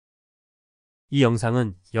이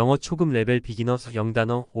영상은 영어 초급 레벨 비기너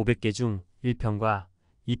영단어 500개 중 1편과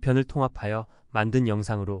 2편을 통합하여 만든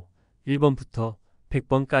영상으로 1번부터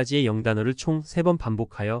 100번까지의 영단어를 총 3번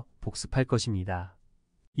반복하여 복습할 것입니다.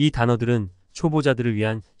 이 단어들은 초보자들을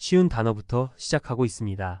위한 쉬운 단어부터 시작하고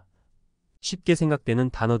있습니다. 쉽게 생각되는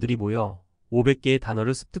단어들이 모여 500개의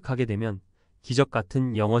단어를 습득하게 되면 기적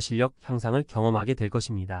같은 영어 실력 향상을 경험하게 될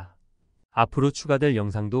것입니다. 앞으로 추가될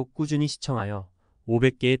영상도 꾸준히 시청하여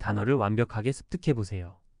 500개의 단어를 완벽하게 습득해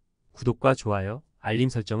보세요. 구독과 좋아요, 알림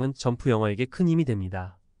설정은 점프 영어에게 큰 힘이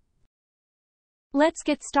됩니다. Let's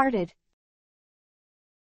get started.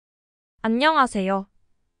 안녕하세요.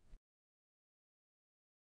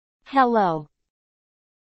 Hello.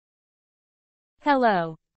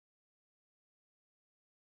 Hello.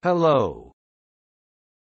 Hello.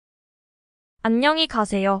 안녕히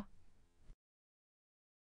가세요.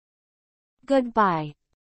 Goodbye.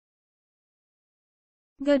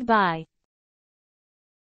 Goodbye.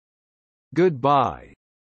 Goodbye.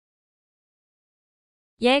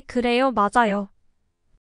 예, 그래요, 맞아요.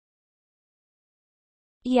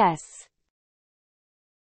 Yes.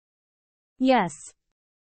 Yes.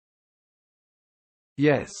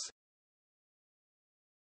 Yes.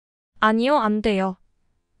 아니요, 안 돼요.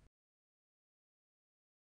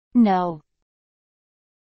 No.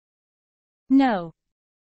 No.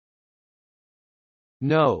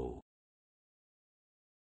 No.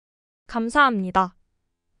 감사합니다.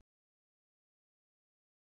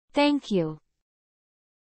 Thank you.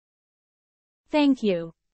 Thank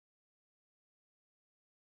you.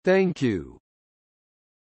 Thank you.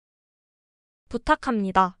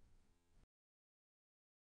 부탁합니다.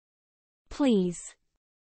 Please.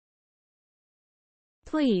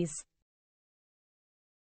 Please.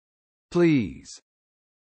 Please.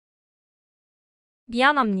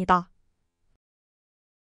 미안합니다.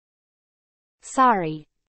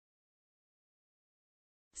 Sorry.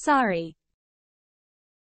 Sorry.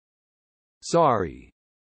 Sorry.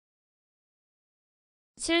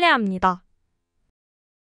 실례합니다.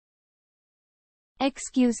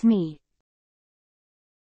 Excuse me.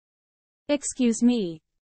 Excuse me.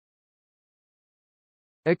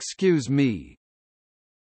 Excuse me.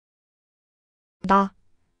 나,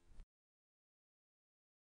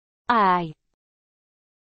 I.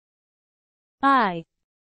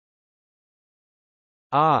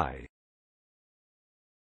 I.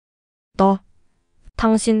 너,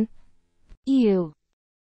 당신, You.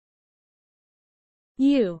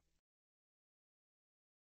 You.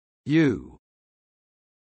 You.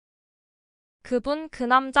 그분, 그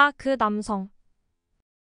남자, 그 남성.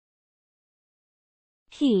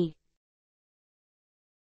 He.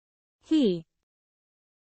 He.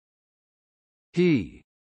 He.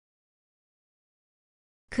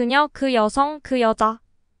 그녀, 그 여성, 그 여자.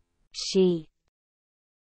 She.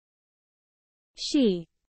 She.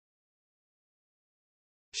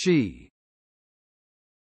 She.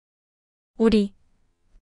 우리,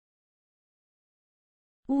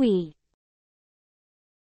 We.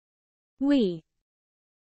 We.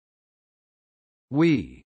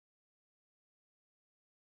 We.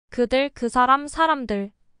 그들, 그 사람,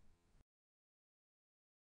 사람들.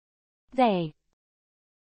 They.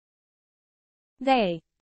 They.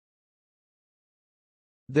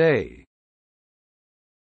 They.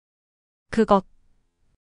 그것,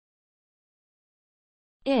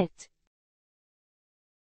 It.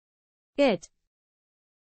 It.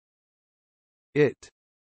 It.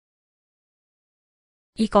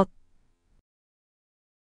 이것,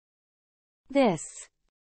 This.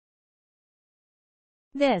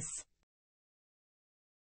 This.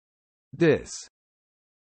 This.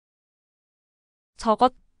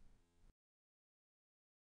 저것,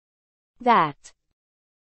 That.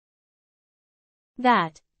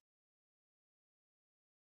 That.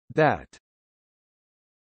 That.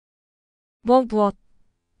 무엇.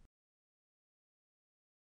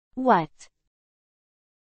 What.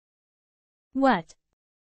 What.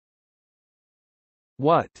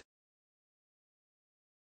 What.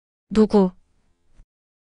 누구,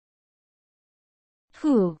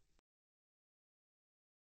 Who.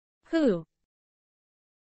 Who.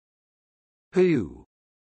 Who.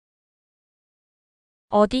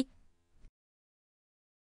 어디,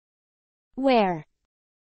 Where.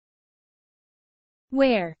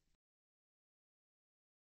 Where.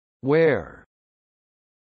 Where.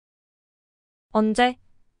 언제,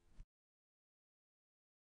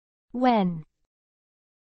 When.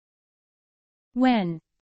 When.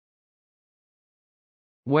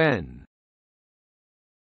 When.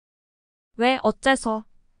 왜, 어째서.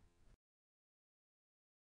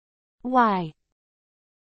 Why.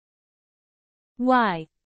 Why.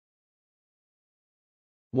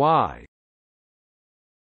 Why.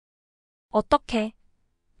 어떻게,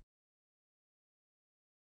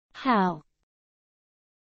 How.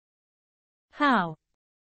 How.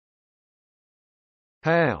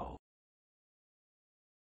 How.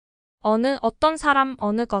 어느 어떤 사람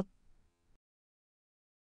어느 것,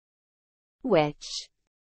 Which.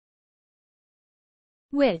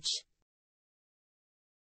 Which.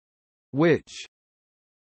 Which.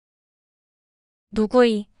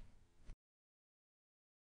 누구의,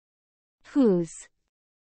 Whose.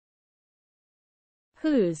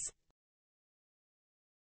 Whose.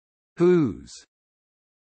 Whose.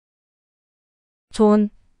 좋은,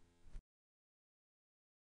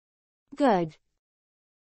 Good.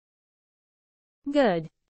 Good.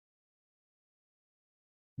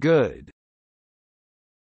 Good.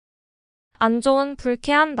 안 좋은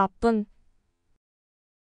불쾌한 나쁜,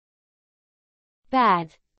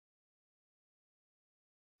 Bad.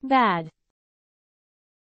 Bad.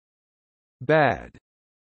 Bad.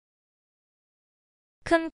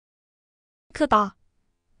 큰, 크다,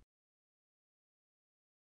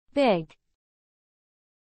 Big.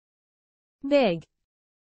 Big.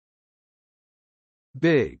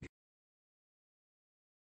 Big.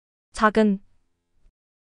 작은,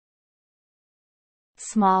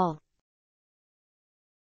 Small.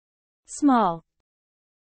 Small.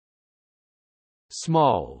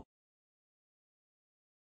 Small.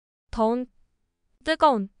 더운,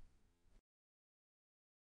 뜨거운,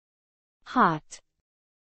 Hot.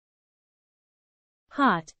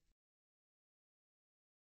 Hot.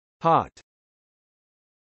 Hot.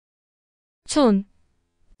 추운,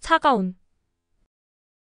 차가운,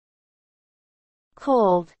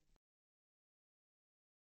 Cold.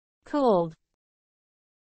 Cold.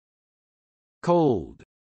 Cold.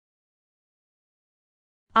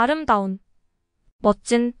 아름다운,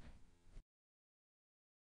 멋진,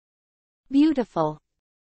 Beautiful.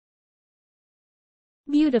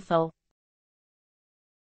 Beautiful.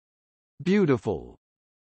 Beautiful.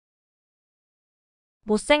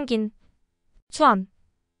 못생긴, 추한,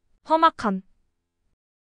 험악한,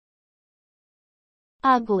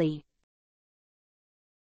 Ugly.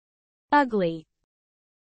 Ugly.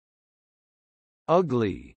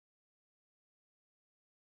 Ugly.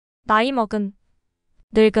 나이 먹은,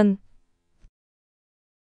 늙은,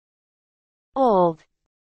 Old.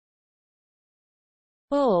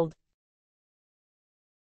 Old.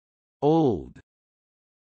 Old.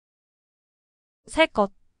 새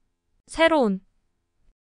것, 새로운,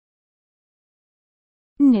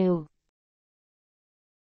 New.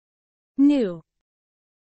 New.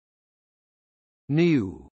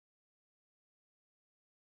 New.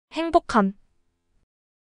 행복한,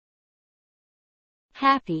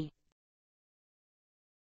 Happy.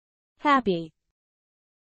 Happy.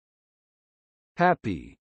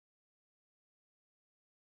 Happy.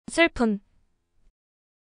 슬픈,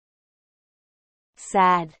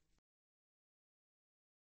 Sad.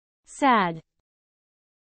 Sad.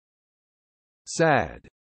 Sad.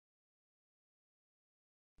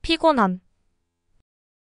 피곤한,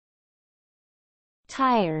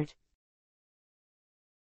 Tired.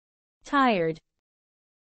 Tired.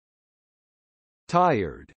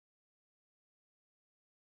 Tired.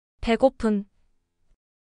 배고픈,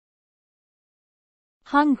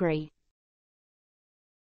 Hungry.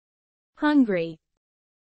 Hungry.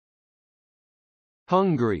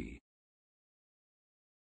 Hungry.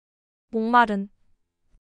 목마른,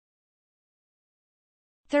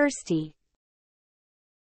 Thirsty.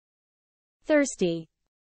 Thirsty.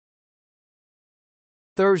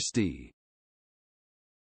 Thirsty.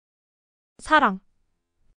 사랑,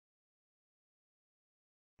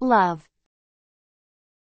 Love.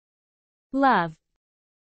 Love.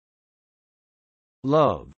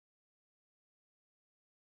 Love.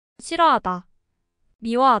 싫어하다,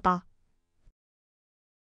 미워하다,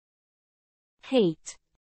 Hate.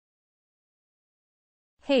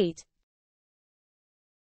 Hate.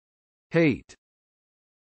 Hate.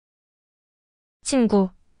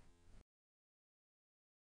 친구,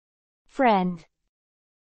 Friend.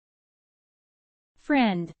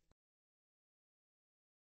 Friend.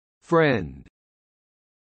 Friend.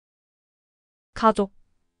 가족,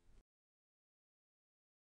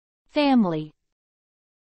 Family.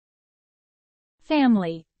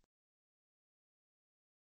 Family.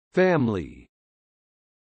 Family.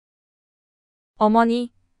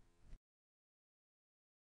 어머니,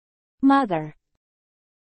 Mother.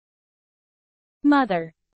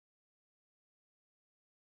 Mother.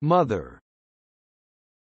 Mother.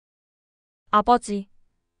 아버지,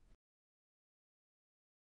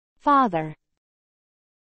 Father.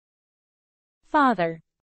 Father.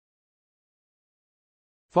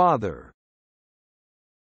 Father.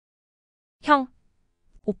 형,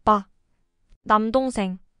 오빠,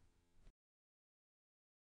 남동생,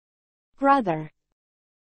 brother,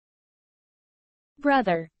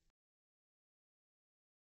 brother,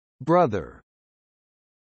 brother,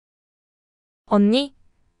 언니,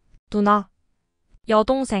 누나,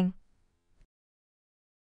 여동생,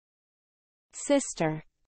 sister,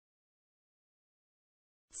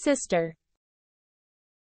 sister,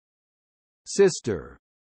 sister,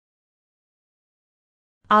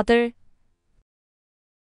 아들,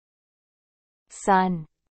 son,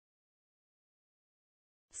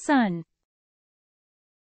 son,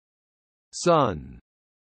 son,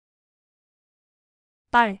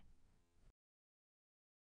 딸,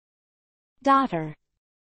 daughter,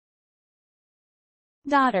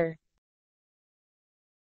 daughter,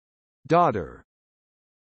 daughter,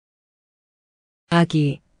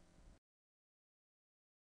 아기,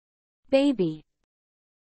 baby,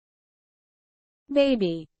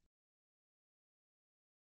 baby,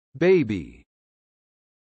 baby,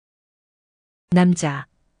 남자,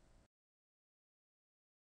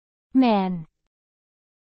 man,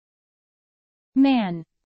 man,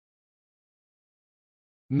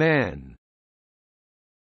 man,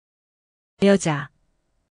 여자,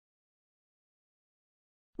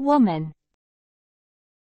 woman,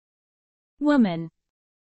 woman,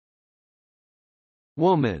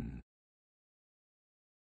 woman,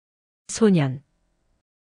 소년,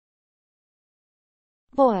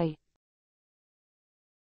 boy,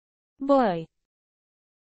 boy,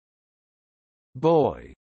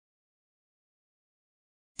 boy,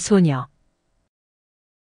 소녀,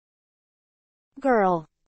 girl,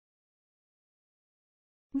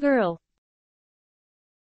 girl,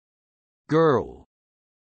 girl,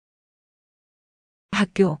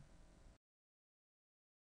 학교,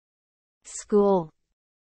 school,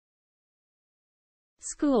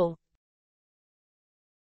 school,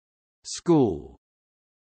 school,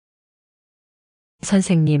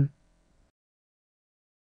 선생님,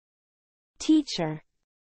 teacher,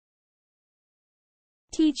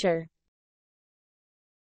 teacher,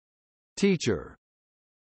 teacher,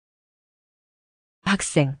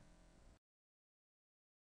 학생,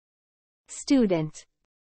 student,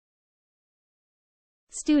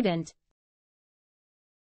 student,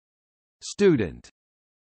 student,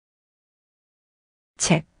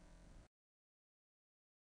 책,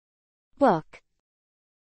 book,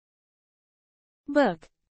 book,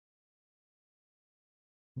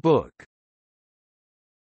 book,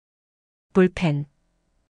 볼펜,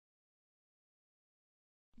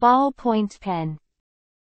 ballpoint pen,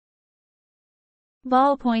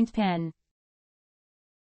 ballpoint pen,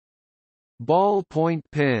 ballpoint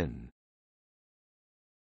pen,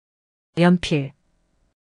 연필,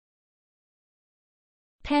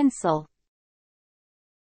 pencil,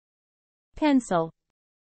 pencil,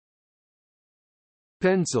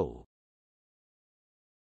 pencil,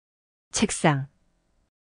 책상,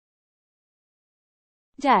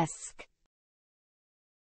 desk,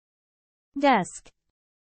 desk,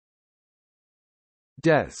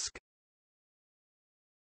 desk,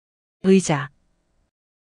 의자,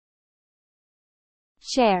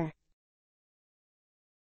 chair,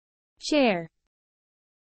 chair,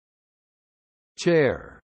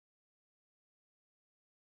 chair,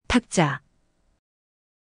 탁자,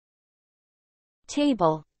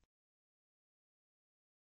 table,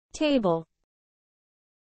 table,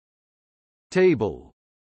 table,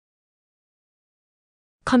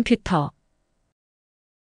 컴퓨터,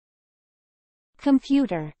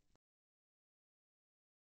 computer,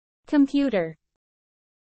 computer,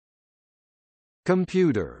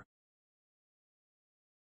 computer,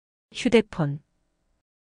 휴대폰,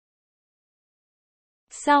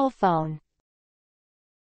 cell phone,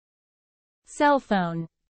 cell phone,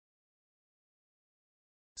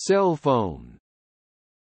 cell phone,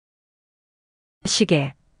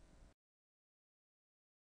 시계,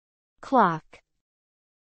 clock,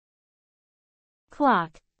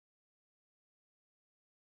 clock,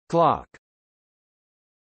 clock,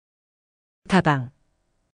 가방,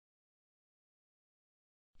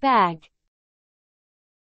 bag,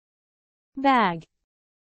 bag,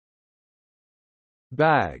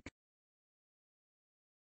 bag,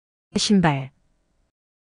 신발,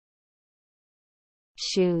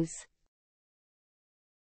 shoes,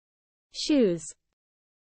 shoes,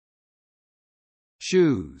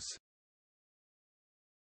 shoes,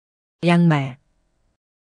 양말,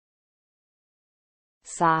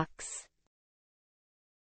 socks,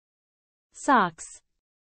 socks,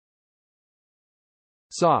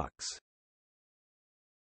 socks,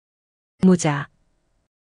 모자,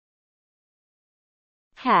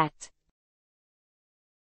 hat,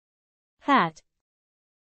 hat,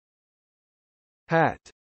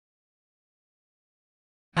 hat,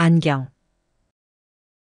 안경,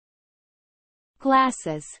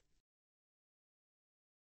 glasses,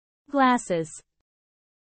 glasses,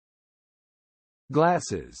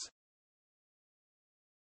 glasses,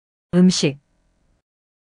 음식,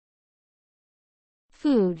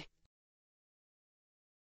 food,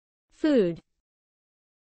 food,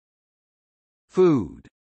 food,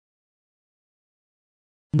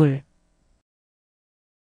 물,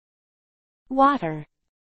 water,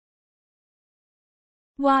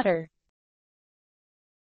 water,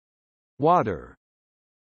 water,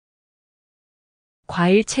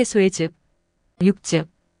 과일 채소의 즙, 육즙,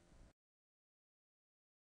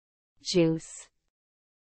 juice,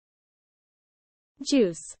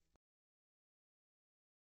 juice,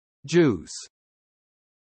 juice,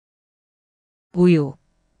 우유,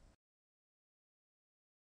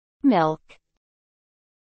 milk,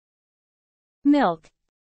 milk,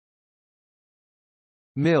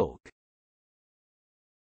 milk,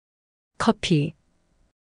 커피,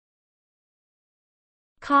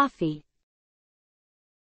 coffee,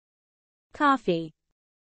 coffee,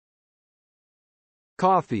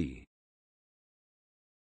 coffee,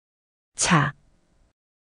 차,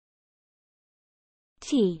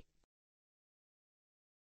 tea,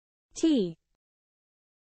 tea,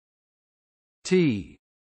 tea,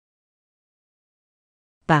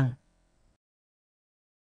 빵,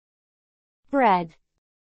 bread,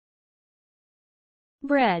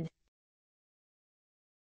 bread,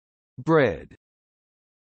 bread,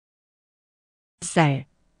 쌀,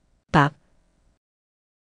 밥,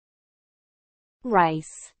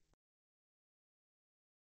 rice,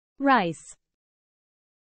 rice,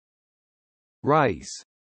 rice,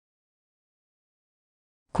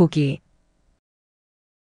 고기,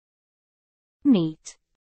 meat,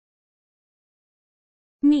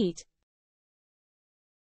 meat,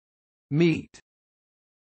 meat,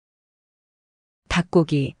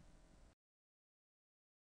 닭고기,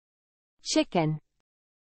 chicken,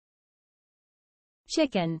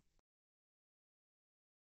 chicken,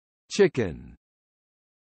 chicken,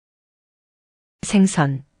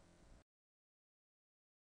 생선,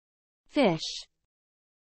 fish,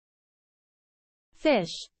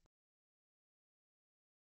 fish,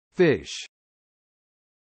 fish,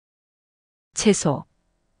 채소,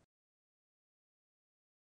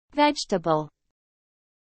 vegetable,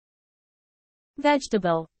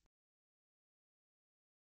 vegetable,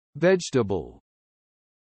 vegetable,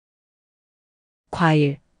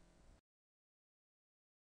 과일,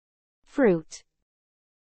 fruit,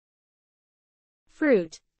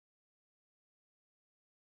 fruit,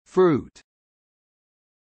 fruit,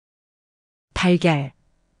 달걀,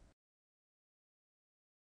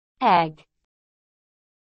 egg,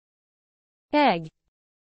 egg,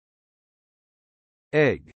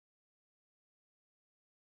 egg,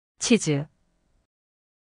 치즈,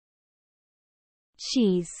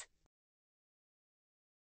 cheese,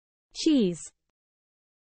 cheese,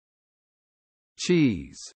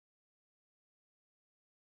 cheese,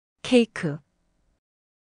 케이크,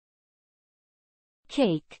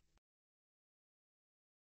 cake,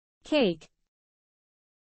 cake,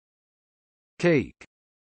 cake,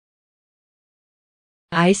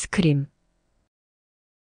 아이스크림,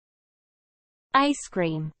 ice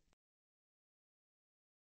cream,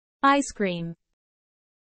 ice cream,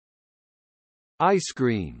 ice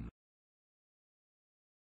cream,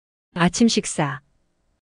 아침 식사,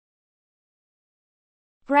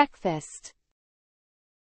 breakfast,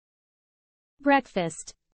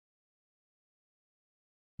 breakfast,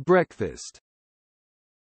 breakfast,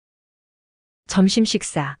 점심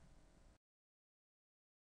식사,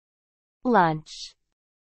 lunch,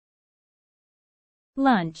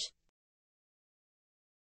 lunch,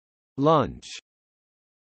 lunch,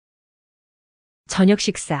 저녁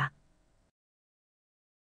식사,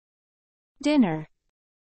 dinner,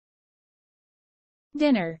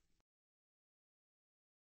 dinner,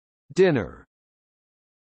 dinner,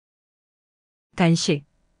 간식,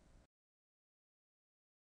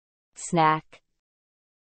 snack,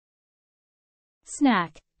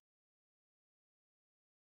 snack,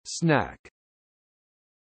 snack,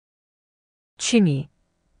 취미,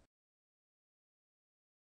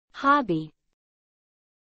 hobby,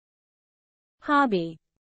 hobby,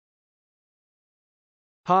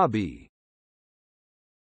 hobby,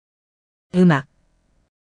 음악,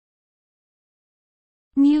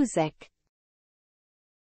 music,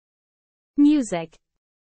 music,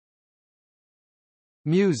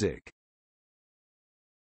 music,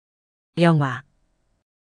 영화,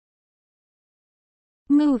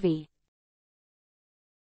 movie,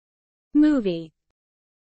 movie,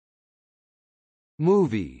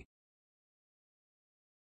 movie,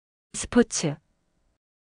 스포츠,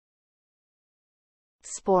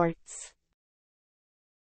 sports,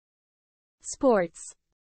 sports,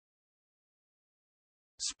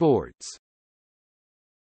 sports,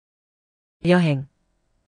 여행,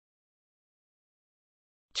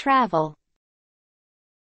 travel,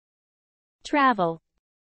 travel,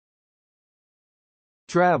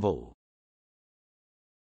 travel,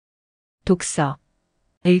 독서,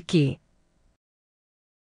 읽기,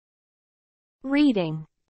 reading,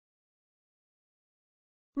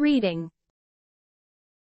 reading,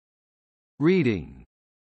 reading,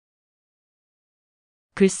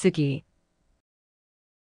 글쓰기,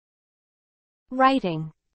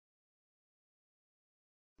 writing,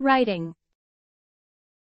 writing,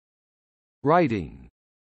 writing.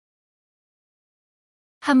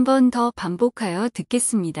 한 번 더 반복하여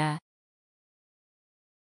듣겠습니다.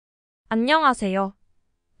 안녕하세요.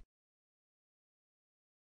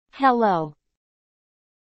 hello,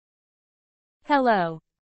 hello,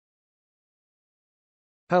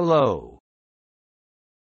 Hello,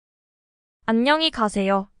 안녕히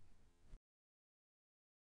가세요.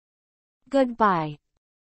 goodbye,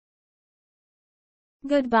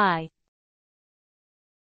 goodbye,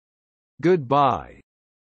 goodbye.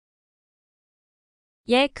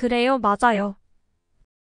 예, 그래요, 맞아요.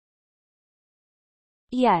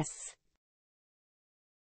 yes,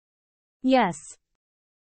 yes,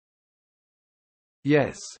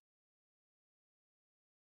 Yes,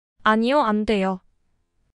 아니요, 안 돼요.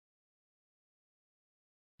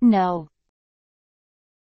 no,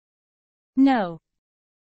 no,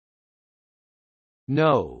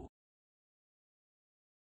 no.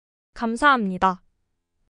 감사합니다.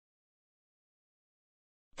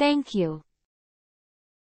 thank you,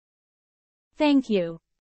 thank you,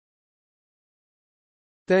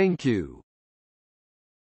 Thank you.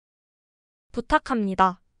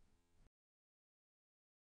 부탁합니다.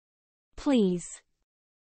 please,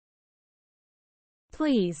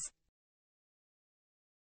 please,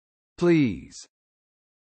 Please.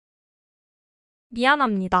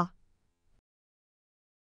 미안합니다.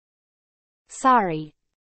 sorry,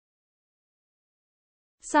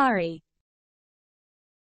 sorry,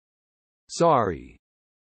 Sorry.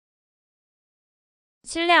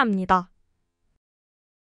 실례합니다.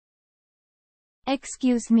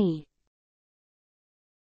 excuse me,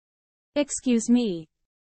 excuse me,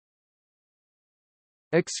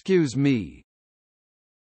 Excuse me.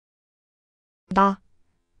 나,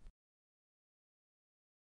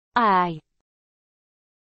 I,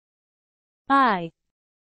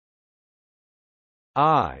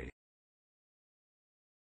 I.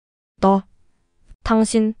 너,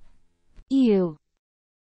 당신, you,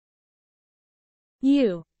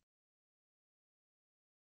 you,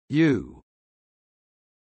 You.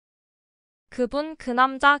 그분, 그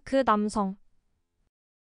남자, 그 남성.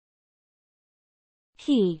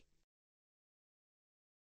 he,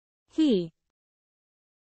 he,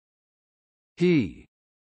 He.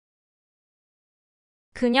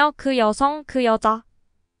 그녀, 그 여성, 그 여자.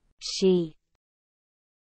 she,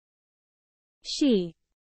 she,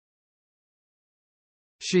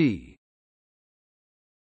 She.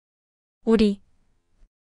 우리,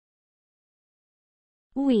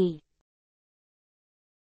 we,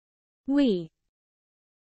 we,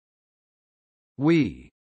 We.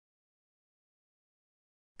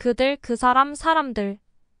 그들, 그 사람, 사람들.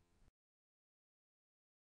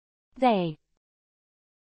 they,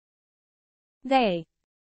 they,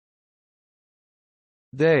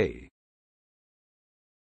 They.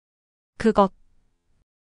 그것,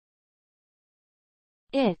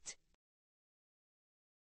 it,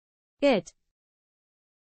 it,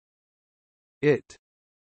 It.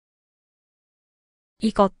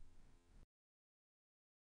 이것,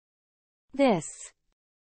 this,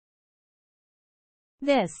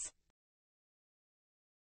 this,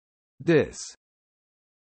 This.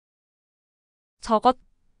 저것,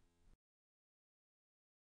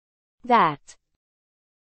 that,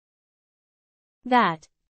 that,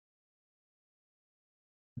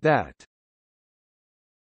 That.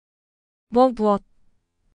 무엇,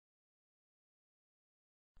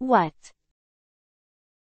 what,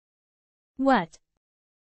 what,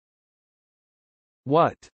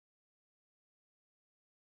 What.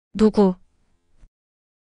 누구,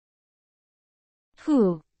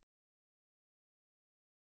 who,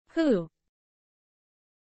 who,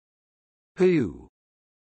 Who.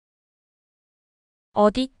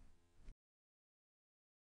 어디,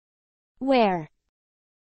 where,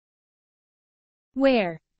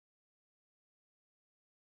 where,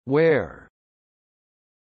 Where.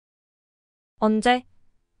 언제,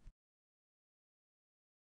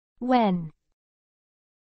 when,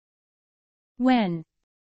 when,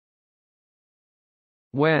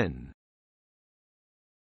 When.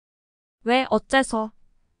 왜 어째서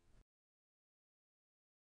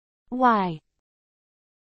Why?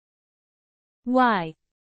 Why?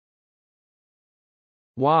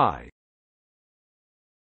 Why?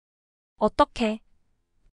 어떻게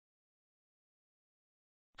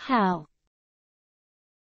How?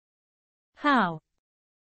 How?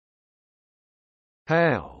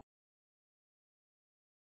 How?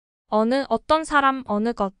 어느 어떤 사람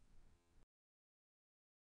어느 것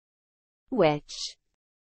Which?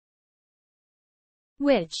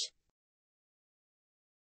 Which?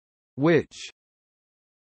 Which?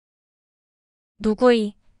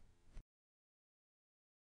 누구의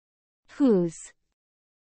Whose?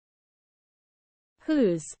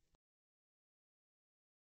 Whose?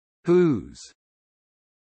 Whose?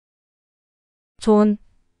 좋은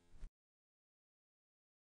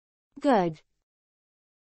Good.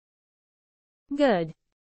 Good.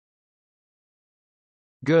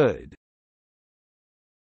 Good.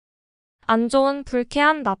 안 좋은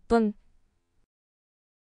불쾌한 나쁜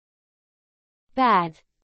Bad.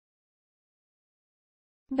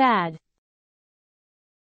 Bad.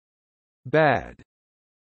 Bad.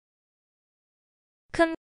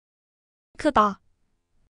 큰 크다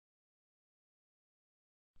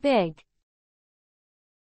Big.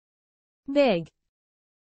 Big.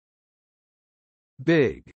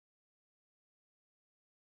 Big.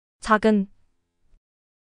 작은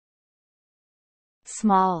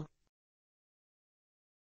Small.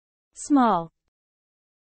 Small.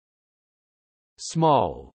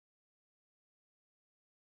 Small.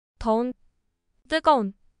 더운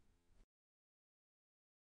뜨거운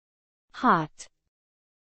Hot.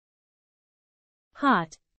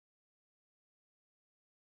 Hot.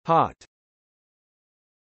 Hot.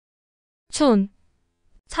 추운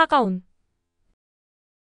차가운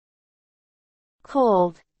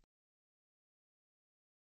Cold.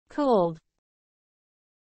 Cold.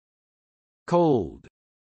 Cold.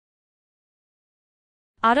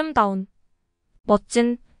 아름다운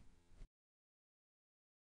멋진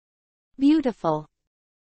Beautiful.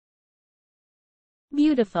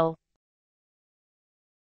 Beautiful.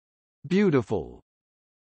 Beautiful.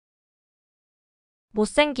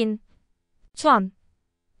 못생긴 추한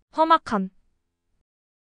험악한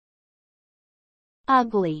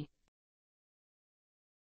Ugly.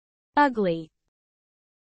 Ugly.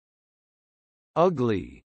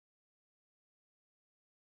 Ugly.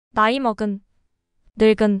 나이 먹은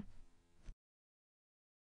늙은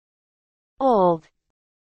Old.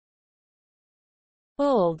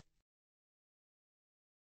 Old.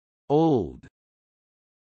 Old.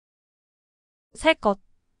 새 것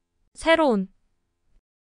새로운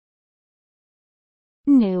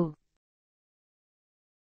New.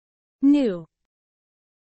 New.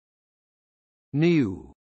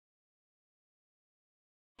 New.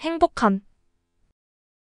 행복한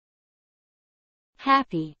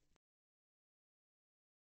Happy.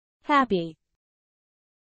 Happy.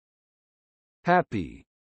 Happy.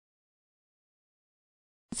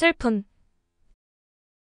 슬픈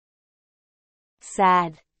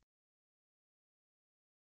Sad.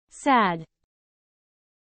 Sad.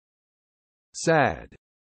 Sad.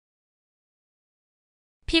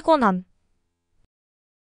 피곤한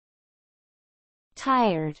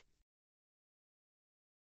Tired.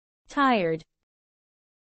 Tired.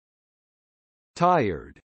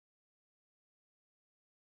 Tired.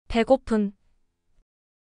 배고픈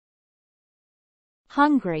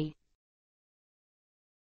Hungry.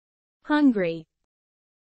 Hungry.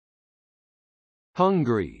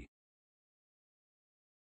 Hungry.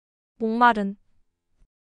 목마른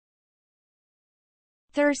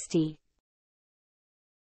Thirsty.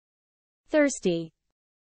 Thirsty.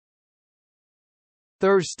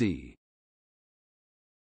 Thirsty.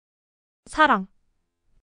 사랑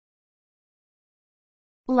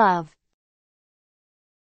Love.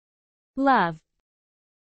 Love.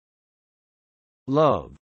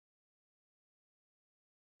 Love.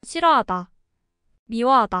 싫어하다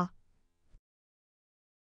미워하다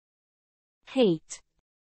Hate.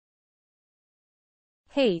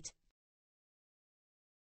 Hate.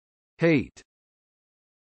 Hate.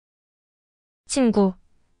 친구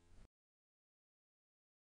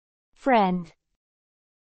Friend.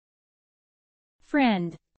 Friend.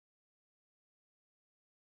 Friend. friend. friend. friend. friend. friend. friend. friend. friend. friend. friend.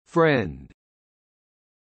 friend. friend.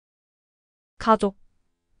 가족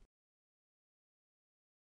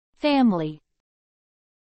Family.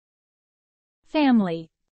 Family.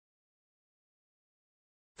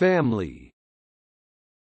 Family.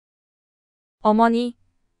 어머니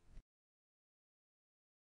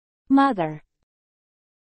Mother.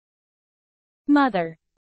 Mother.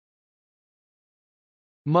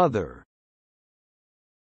 Mother.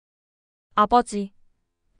 아버지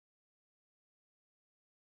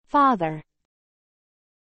father,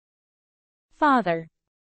 father,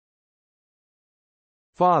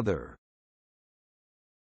 father,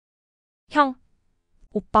 형,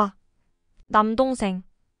 오빠, 남동생,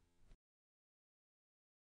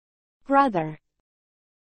 brother,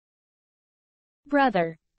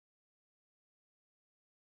 brother,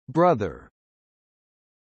 brother,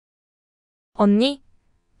 언니,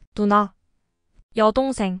 누나,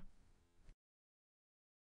 여동생,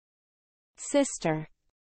 sister,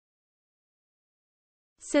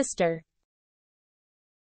 sister,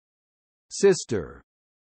 sister,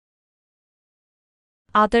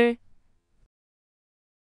 아들,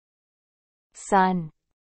 son,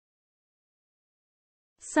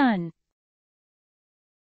 son,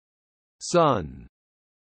 son,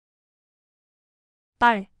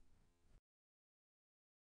 딸,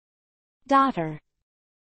 daughter,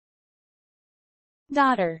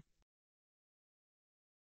 daughter,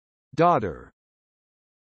 daughter,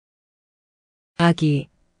 아기,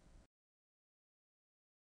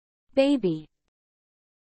 baby,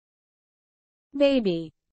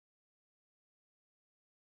 baby,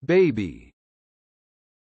 baby,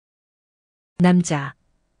 남자,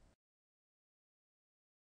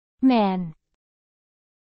 man,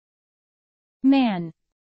 man,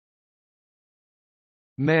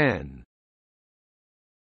 man,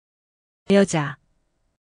 여자,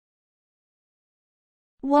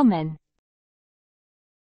 woman,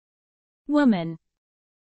 woman,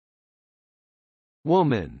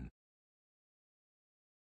 woman,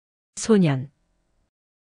 소년,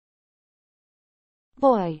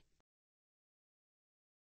 boy,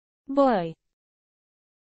 boy,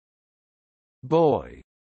 boy,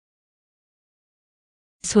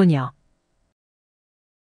 소녀,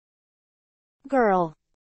 girl,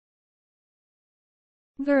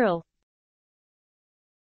 girl,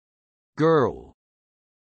 girl,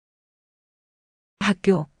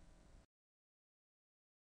 학교,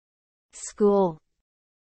 school,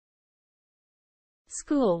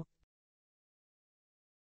 school,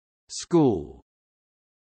 school,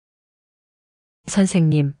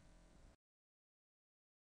 선생님,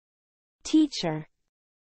 teacher,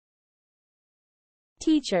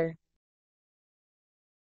 teacher,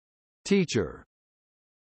 teacher,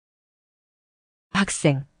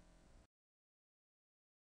 학생,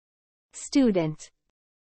 student,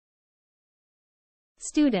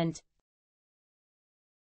 student,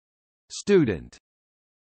 student,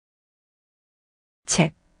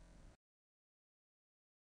 책,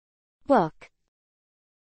 book,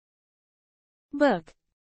 book,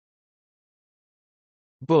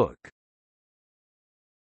 book,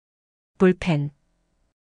 볼펜,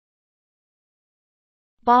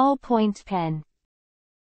 ballpoint pen,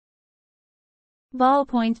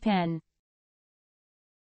 ballpoint pen,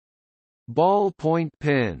 ballpoint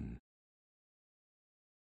pen,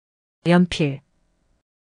 연필,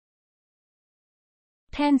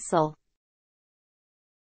 pencil,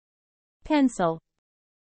 pencil,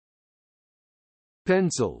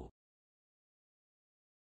 pencil,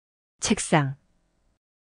 책상,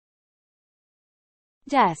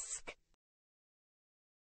 desk,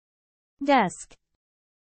 desk,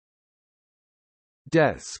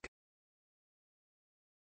 desk,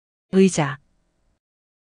 의자,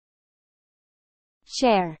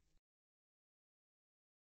 chair,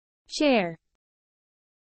 chair,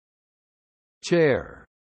 chair,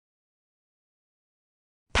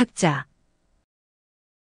 탁자,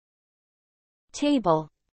 table,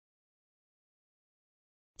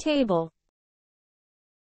 table,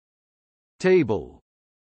 table,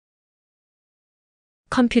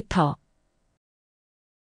 컴퓨터,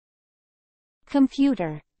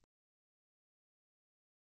 computer,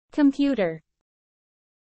 computer,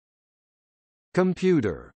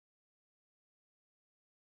 computer,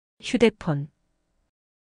 휴대폰,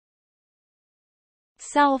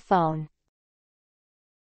 cell phone,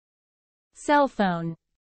 cell phone,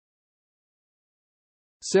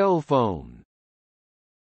 cell phone,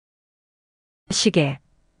 시계,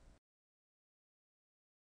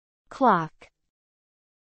 clock,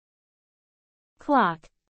 clock,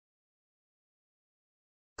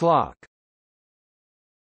 clock,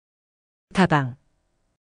 가방,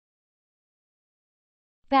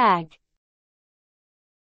 bag,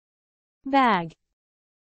 bag,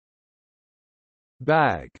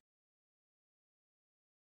 bag,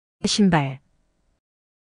 신발,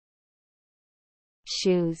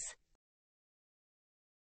 shoes,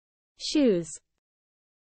 shoes,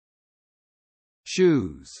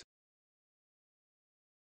 shoes,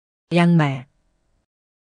 양말,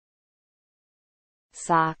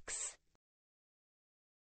 socks,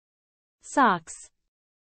 socks,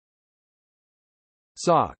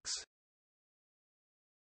 socks,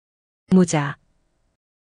 모자,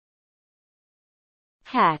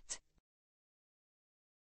 hat,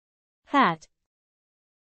 hat,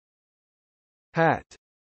 hat,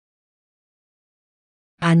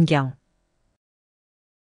 안경,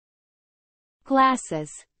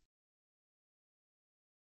 glasses,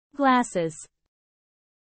 glasses,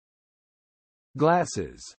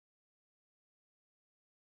 glasses,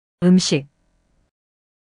 음식,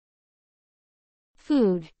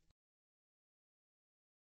 food,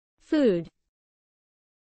 food,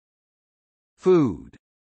 food,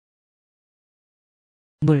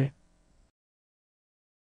 물,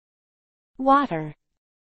 water,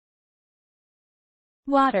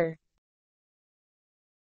 water,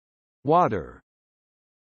 water,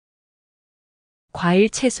 과일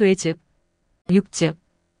채소의 즙, 육즙,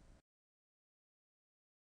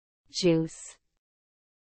 juice,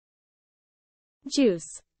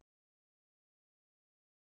 juice,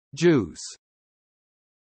 juice,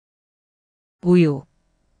 우유,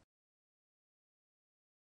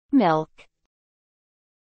 milk,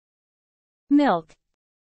 milk,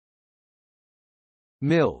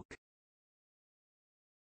 milk,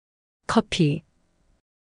 커피,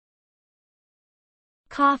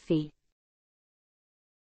 coffee,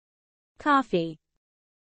 coffee,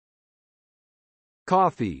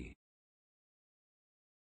 coffee,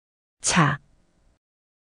 차,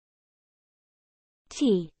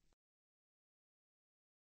 tea,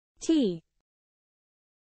 tea,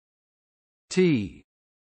 tea,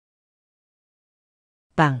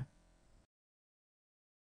 빵,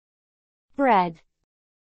 bread,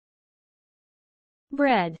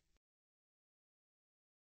 bread,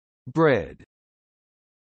 bread,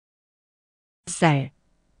 쌀,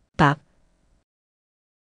 밥,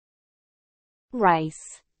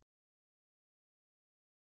 rice,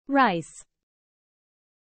 rice,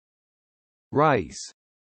 rice,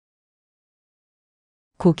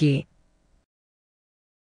 고기,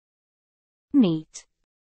 meat,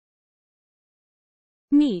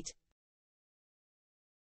 meat,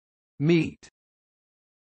 meat,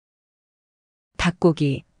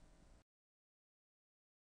 닭고기,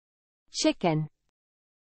 chicken,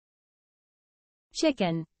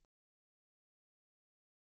 chicken,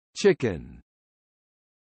 chicken,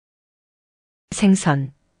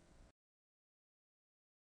 생선,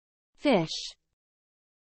 fish,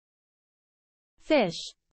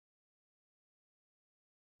 fish,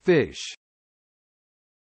 fish,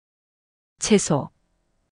 채소,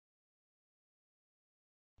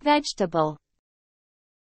 vegetable,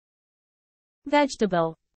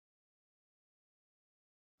 vegetable,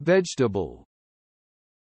 vegetable,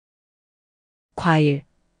 과일,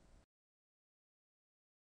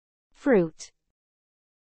 fruit,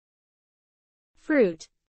 fruit,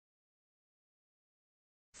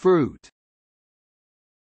 fruit,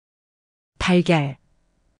 달걀,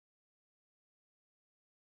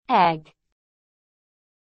 egg,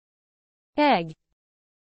 egg,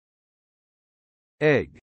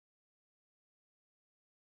 egg,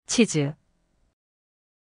 치즈,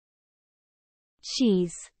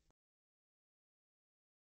 cheese,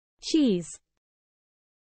 cheese,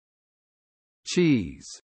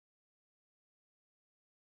 cheese,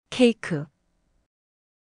 케이크,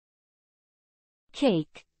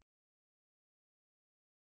 cake,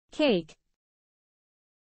 cake,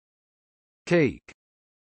 cake,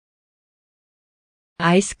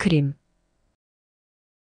 아이스크림,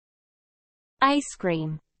 ice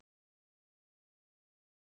cream,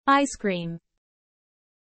 ice cream,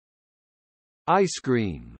 ice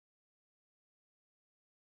cream,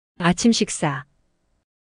 아침 식사,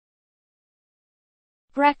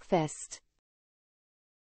 breakfast,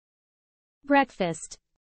 breakfast,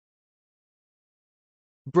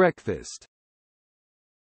 breakfast,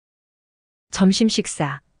 점심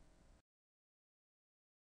식사,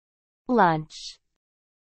 lunch,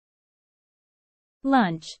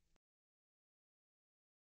 lunch,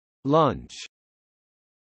 lunch,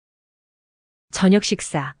 저녁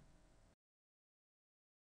식사,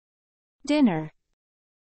 dinner,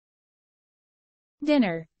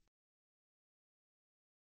 dinner,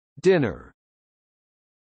 dinner,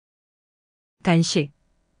 간식,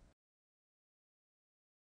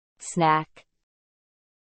 snack,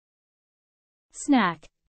 snack,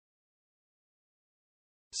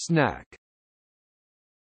 snack,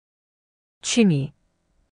 취미,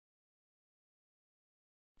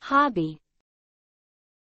 hobby,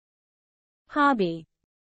 hobby,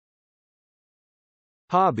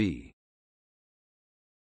 hobby,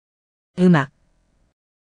 음악,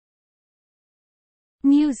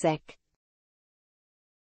 music,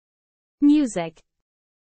 music,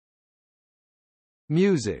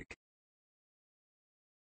 music,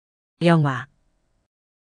 영화,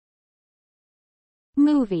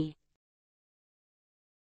 movie,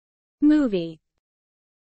 movie,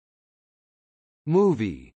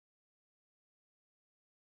 movie,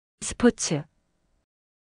 스포츠,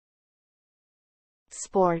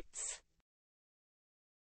 sports,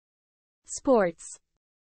 sports,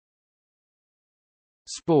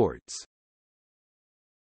 sports,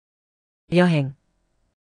 여행,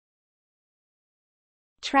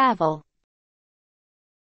 travel,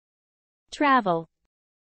 travel,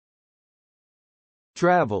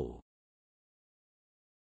 travel,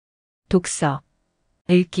 독서,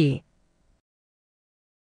 읽기,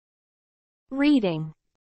 reading,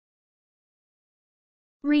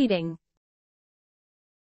 reading,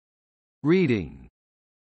 reading,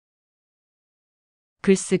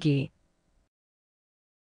 글쓰기,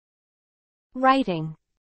 writing,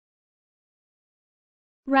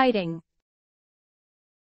 writing,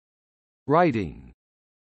 writing.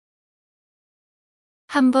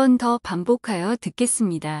 한 번 더 반복하여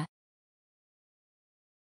듣겠습니다.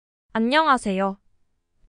 안녕하세요.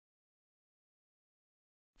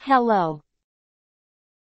 hello,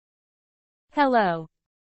 hello,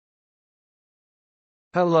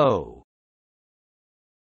 Hello,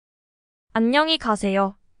 안녕히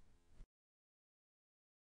가세요.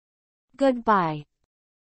 goodbye,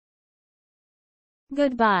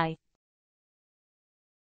 goodbye,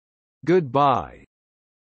 goodbye.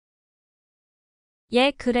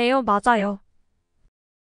 예, 그래요, 맞아요.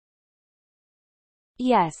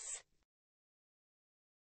 yes,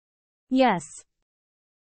 yes,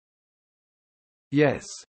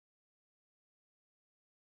 Yes,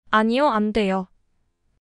 아니요, 안 돼요.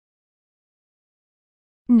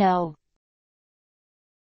 no,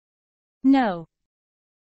 no,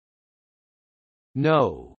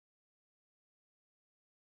 no.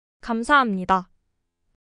 감사합니다.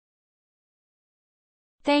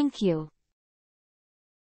 thank you,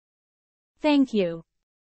 thank you,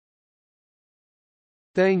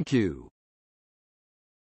 Thank you.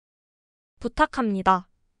 부탁합니다.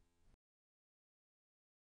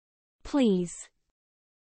 please,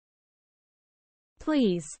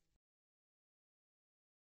 please,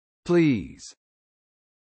 Please.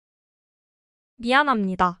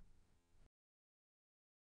 미안합니다.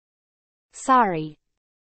 sorry,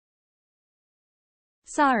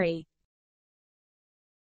 sorry,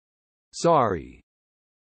 Sorry.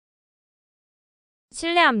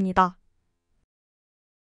 실례합니다.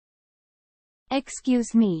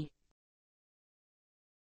 excuse me,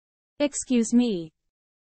 excuse me,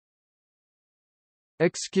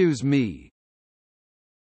 Excuse me.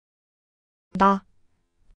 나,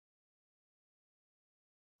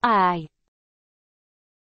 I,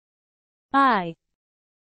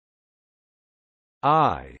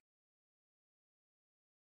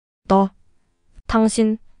 너,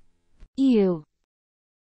 당신, you,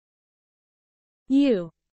 you,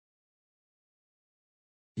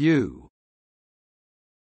 You.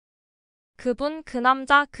 그분, 그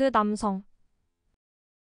남자, 그 남성,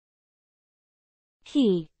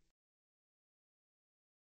 he,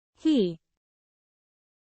 he,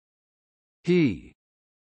 He.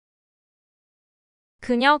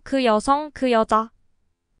 그녀, 그 여성, 그 여자,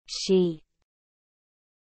 she,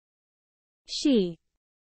 she,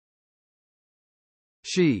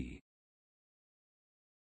 She.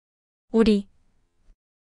 우리,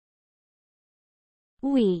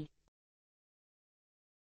 we,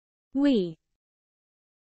 we,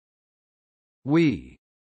 We.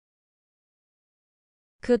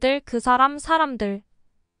 그들, 그 사람, 사람들,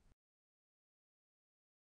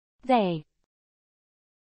 they,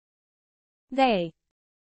 they,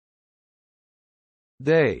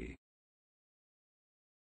 They.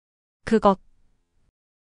 그것,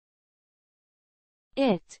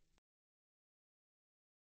 it,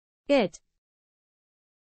 it,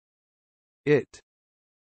 It.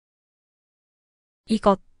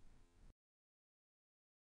 이것,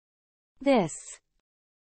 this,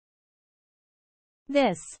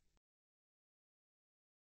 this,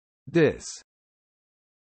 This.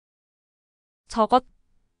 저것,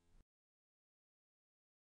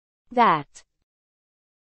 that,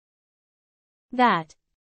 that,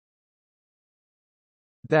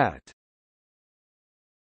 That.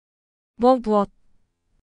 무엇,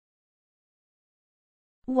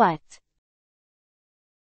 what,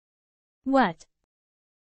 what,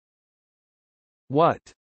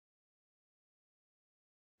 What.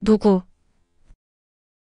 누구,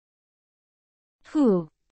 who,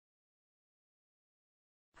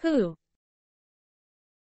 who,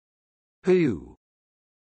 Who.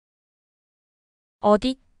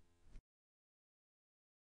 어디,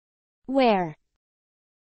 where,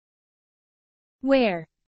 where,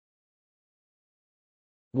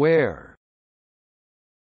 Where.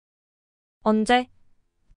 언제,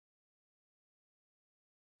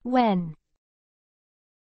 when,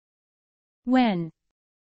 when,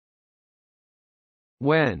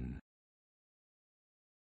 when,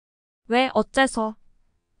 왜, 어째서,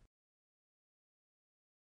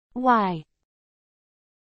 why,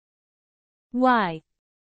 why,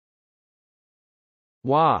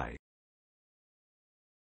 why,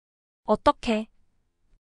 어떻게,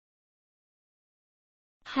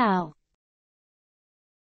 how,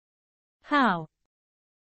 how,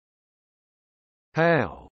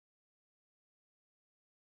 how,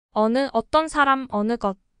 어느, 어떤 사람, 어느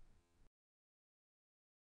것,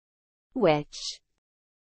 which,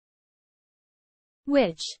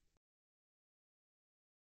 which,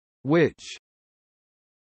 which,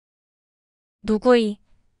 누구의,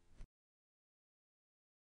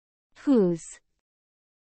 whose,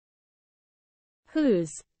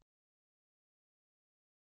 whose,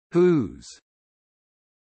 whose,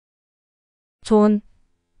 좋은,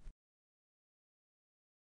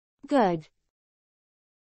 good,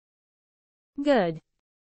 good,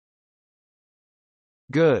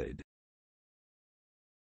 good,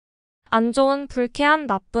 안 좋은, 불쾌한,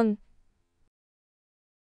 나쁜,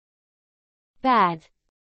 bad,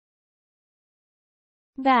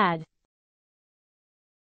 bad,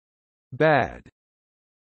 bad,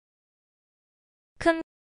 큰,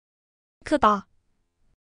 크다,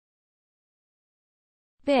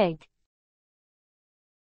 big,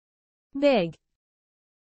 big,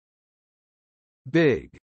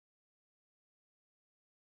 big,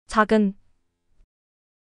 작은,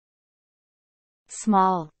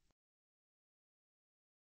 small,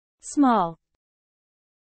 small,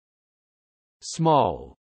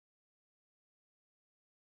 small,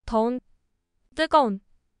 더운, 뜨거운,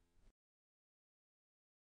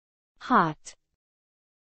 hot,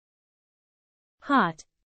 hot,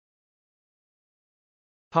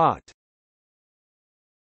 hot,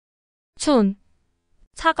 추운,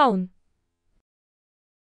 차가운,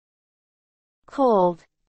 cold,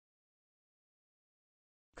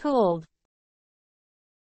 cold,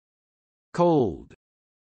 cold,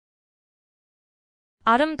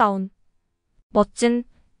 아름다운, 멋진,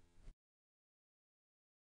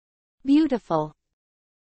 beautiful,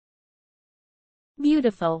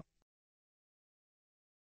 beautiful,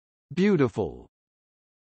 beautiful,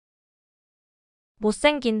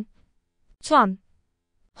 못생긴, 추한,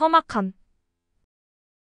 험악한,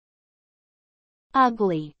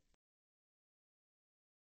 ugly,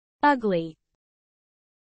 ugly,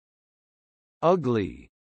 ugly,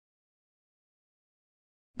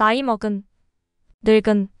 나이 먹은,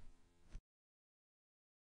 늙은,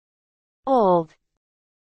 old,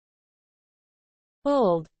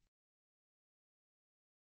 old,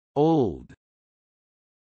 old,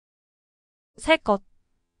 새 것,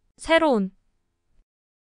 새로운,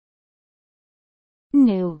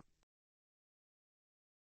 new,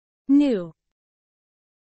 new,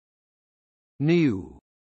 new,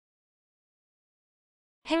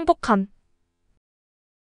 행복한,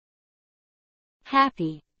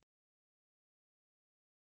 happy,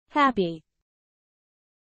 happy,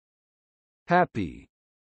 happy,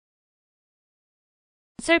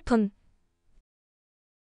 슬픈,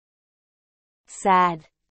 sad,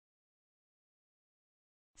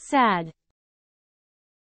 sad,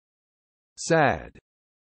 sad,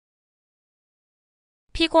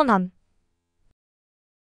 피곤한,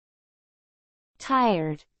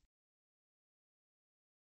 tired,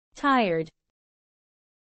 tired,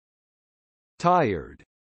 tired,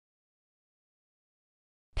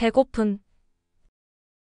 배고픈,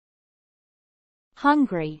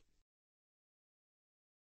 hungry,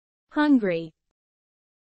 hungry,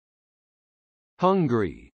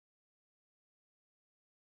 hungry,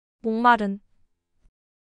 목마른,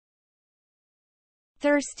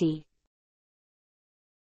 thirsty,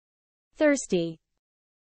 thirsty,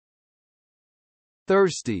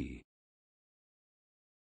 thirsty,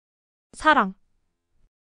 사랑,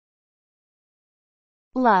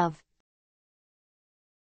 love,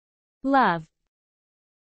 love,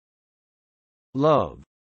 love,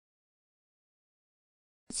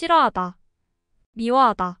 싫어하다,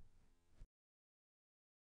 미워하다,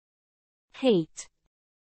 hate,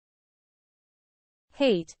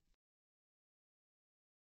 hate,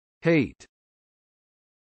 hate,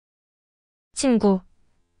 친구,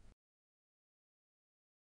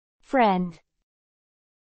 friend,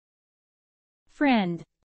 friend,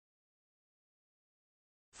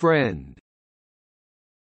 friend,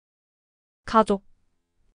 가족,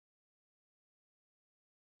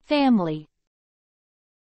 family,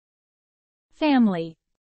 family,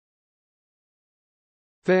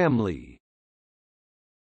 family,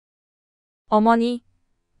 어머니,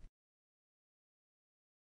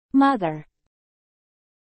 mother,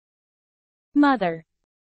 mother,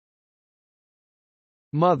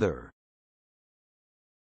 mother,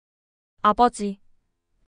 아버지,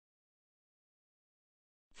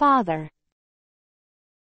 father,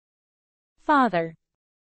 father,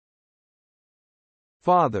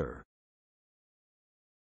 father,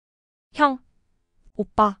 형,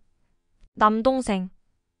 오빠, 남동생,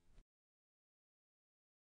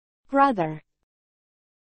 brother,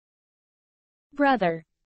 brother,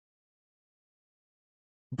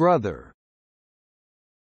 brother,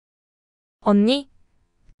 언니,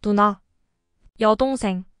 누나,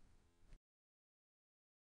 여동생,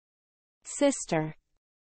 sister,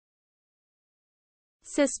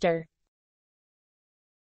 sister,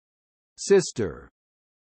 sister,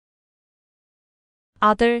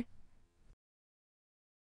 아들,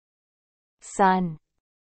 son,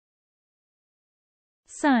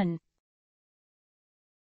 son,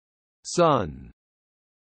 son,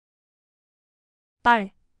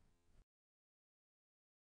 딸,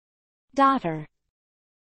 daughter,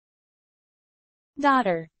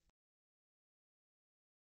 daughter,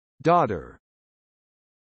 daughter,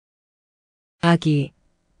 아기,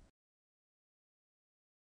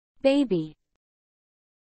 baby,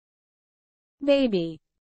 baby,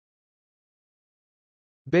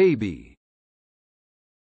 baby,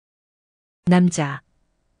 남자,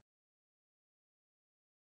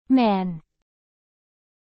 man,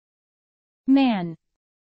 man,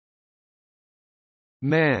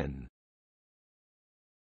 man,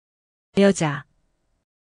 여자,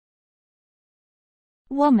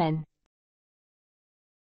 woman,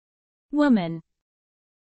 woman,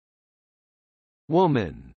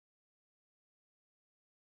 woman,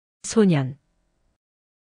 소년,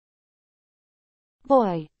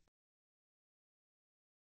 boy,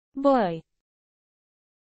 boy,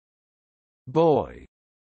 boy,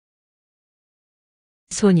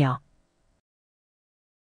 소녀,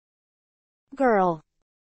 girl,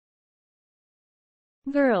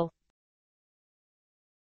 girl,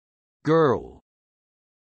 girl,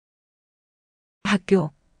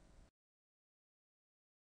 학교,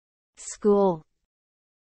 school,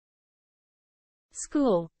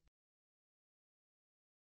 school,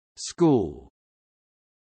 school,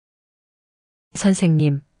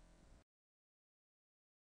 선생님,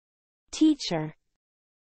 teacher,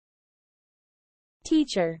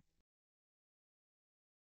 teacher,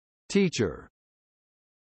 teacher,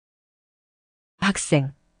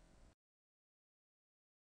 학생,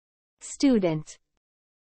 student,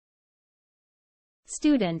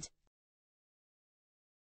 student,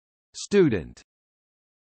 student,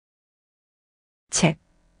 책,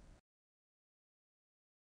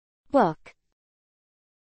 book,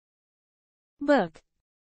 book,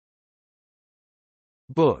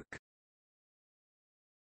 book,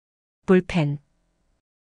 볼펜,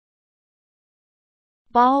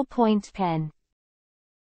 ballpoint pen,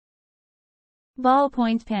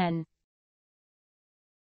 ballpoint pen,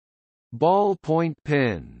 ballpoint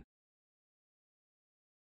pen,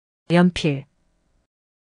 연필,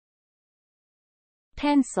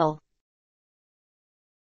 pencil,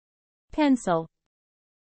 pencil,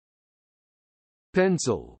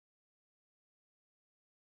 pencil,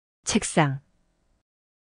 책상,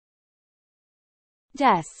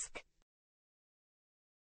 desk,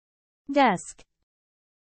 desk,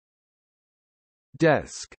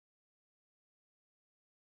 desk,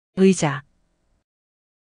 의자,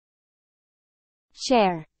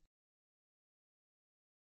 chair,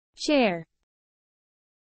 chair,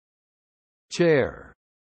 chair,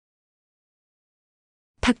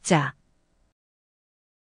 탁자,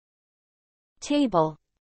 table,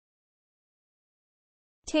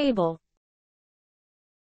 table,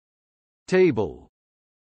 table,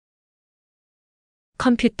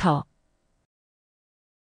 컴퓨터,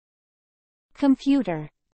 computer,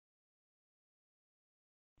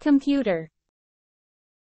 computer,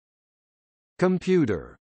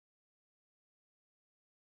 computer,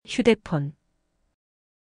 휴대폰,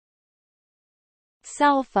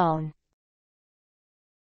 cell phone,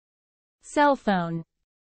 cell phone,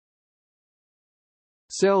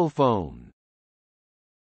 cell phone,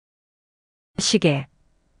 시계,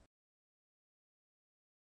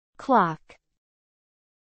 clock,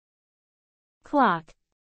 clock,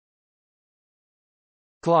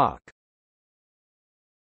 clock,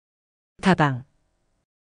 가방,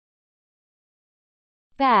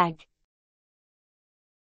 bag,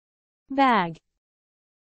 bag,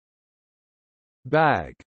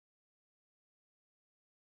 bag,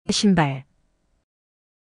 신발,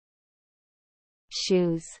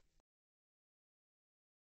 shoes,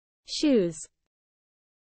 shoes,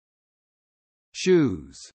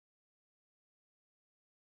 shoes,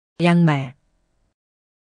 양말,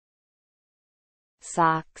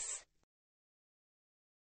 socks,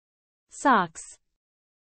 socks,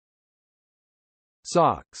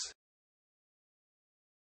 socks,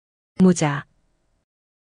 모자,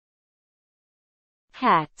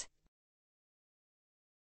 hat,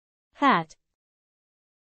 hat,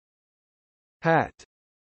 hat,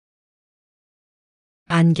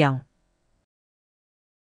 안경,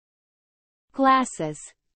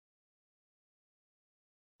 glasses,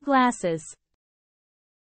 glasses,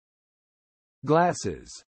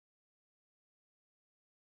 glasses,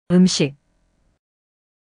 음식,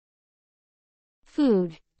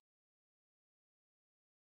 food,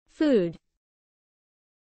 food,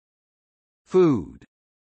 food,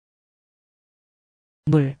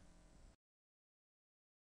 물,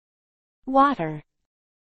 water,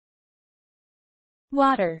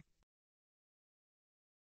 water,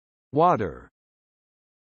 water,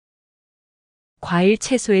 과일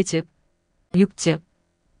채소의 즙, 육즙,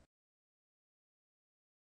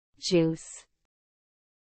 juice,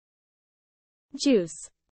 juice,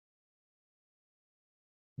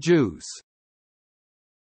 juice,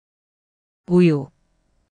 우유,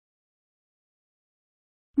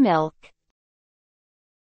 milk,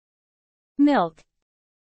 milk,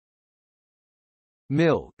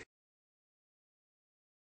 milk,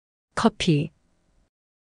 커피,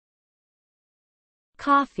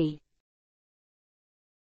 coffee,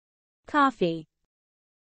 coffee,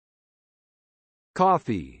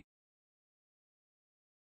 coffee,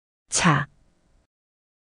 차,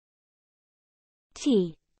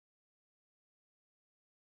 tea,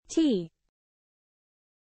 tea,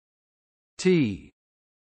 tea,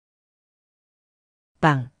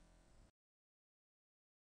 빵,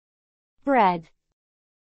 bread,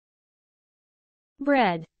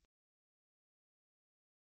 bread,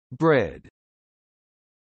 bread,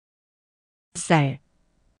 쌀,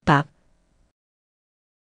 밥,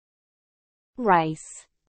 rice,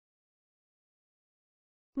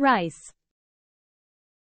 rice,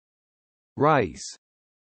 rice,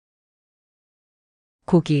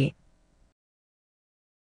 고기,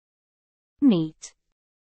 meat,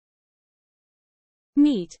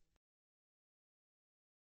 meat,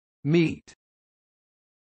 meat,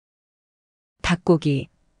 닭고기,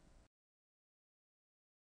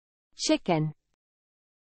 chicken,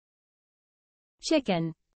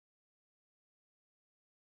 chicken,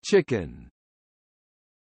 chicken,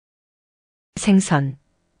 생선,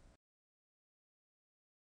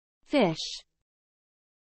 fish,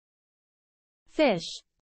 fish,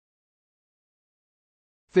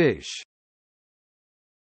 fish,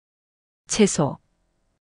 채소,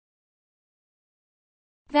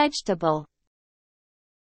 vegetable,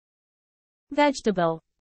 vegetable,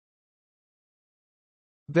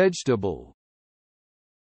 vegetable,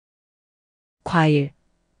 과일,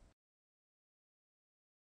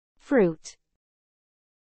 fruit,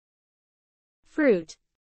 fruit,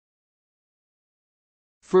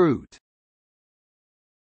 fruit,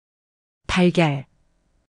 달걀,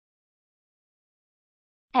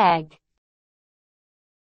 egg,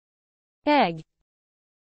 egg,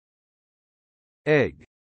 egg,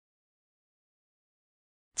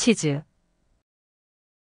 치즈,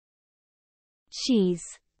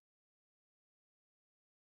 cheese,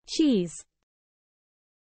 cheese,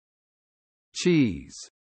 cheese,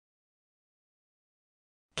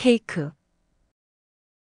 케이크,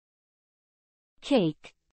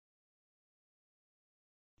 cake,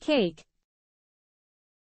 cake,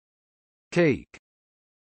 cake,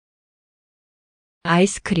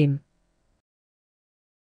 아이스크림,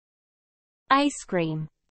 ice cream,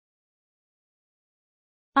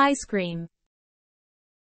 ice cream,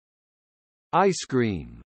 ice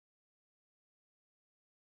cream,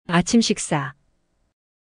 아침 식사,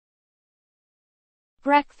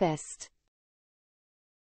 breakfast,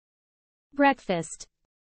 breakfast,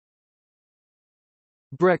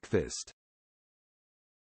 breakfast,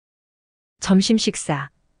 점심 식사,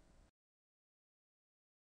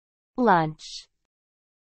 lunch,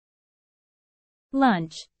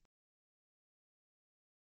 lunch,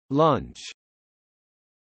 lunch,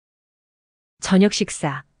 저녁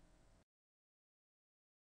식사,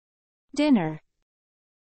 dinner,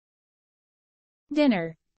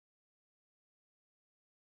 dinner,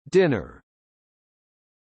 dinner,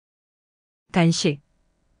 간식,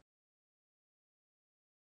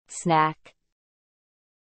 snack,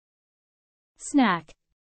 snack,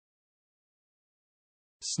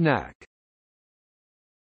 snack,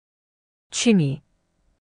 취미,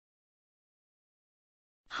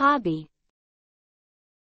 hobby,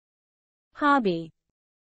 hobby,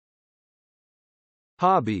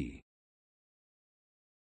 hobby,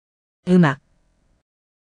 음악,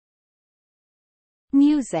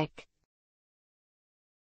 music,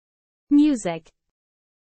 music,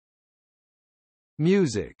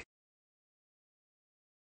 music,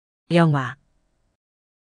 영화,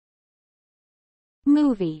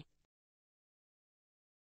 movie,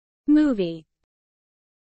 movie,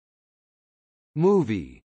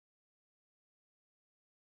 movie,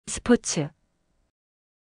 스포츠,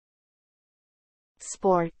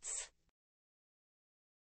 sports,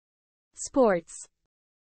 sports,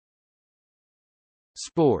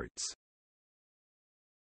 sports,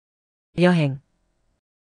 여행,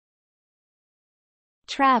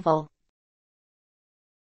 travel,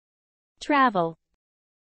 travel,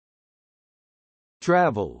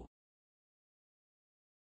 travel,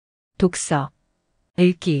 독서,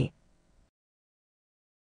 읽기,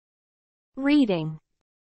 reading,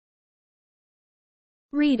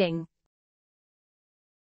 reading,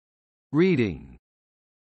 reading,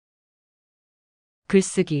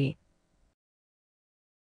 글쓰기,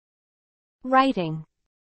 writing,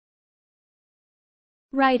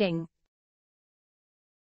 writing,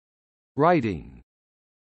 writing.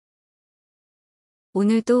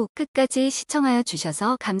 오늘도 끝까지 시청하여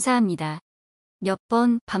주셔서 감사합니다. 몇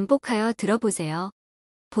번 반복하여 들어보세요.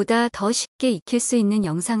 보다 더 쉽게 익힐 수 있는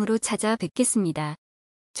영상으로 찾아뵙겠습니다.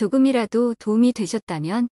 조금이라도 도움이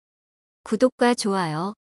되셨다면 구독과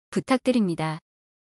좋아요 부탁드립니다.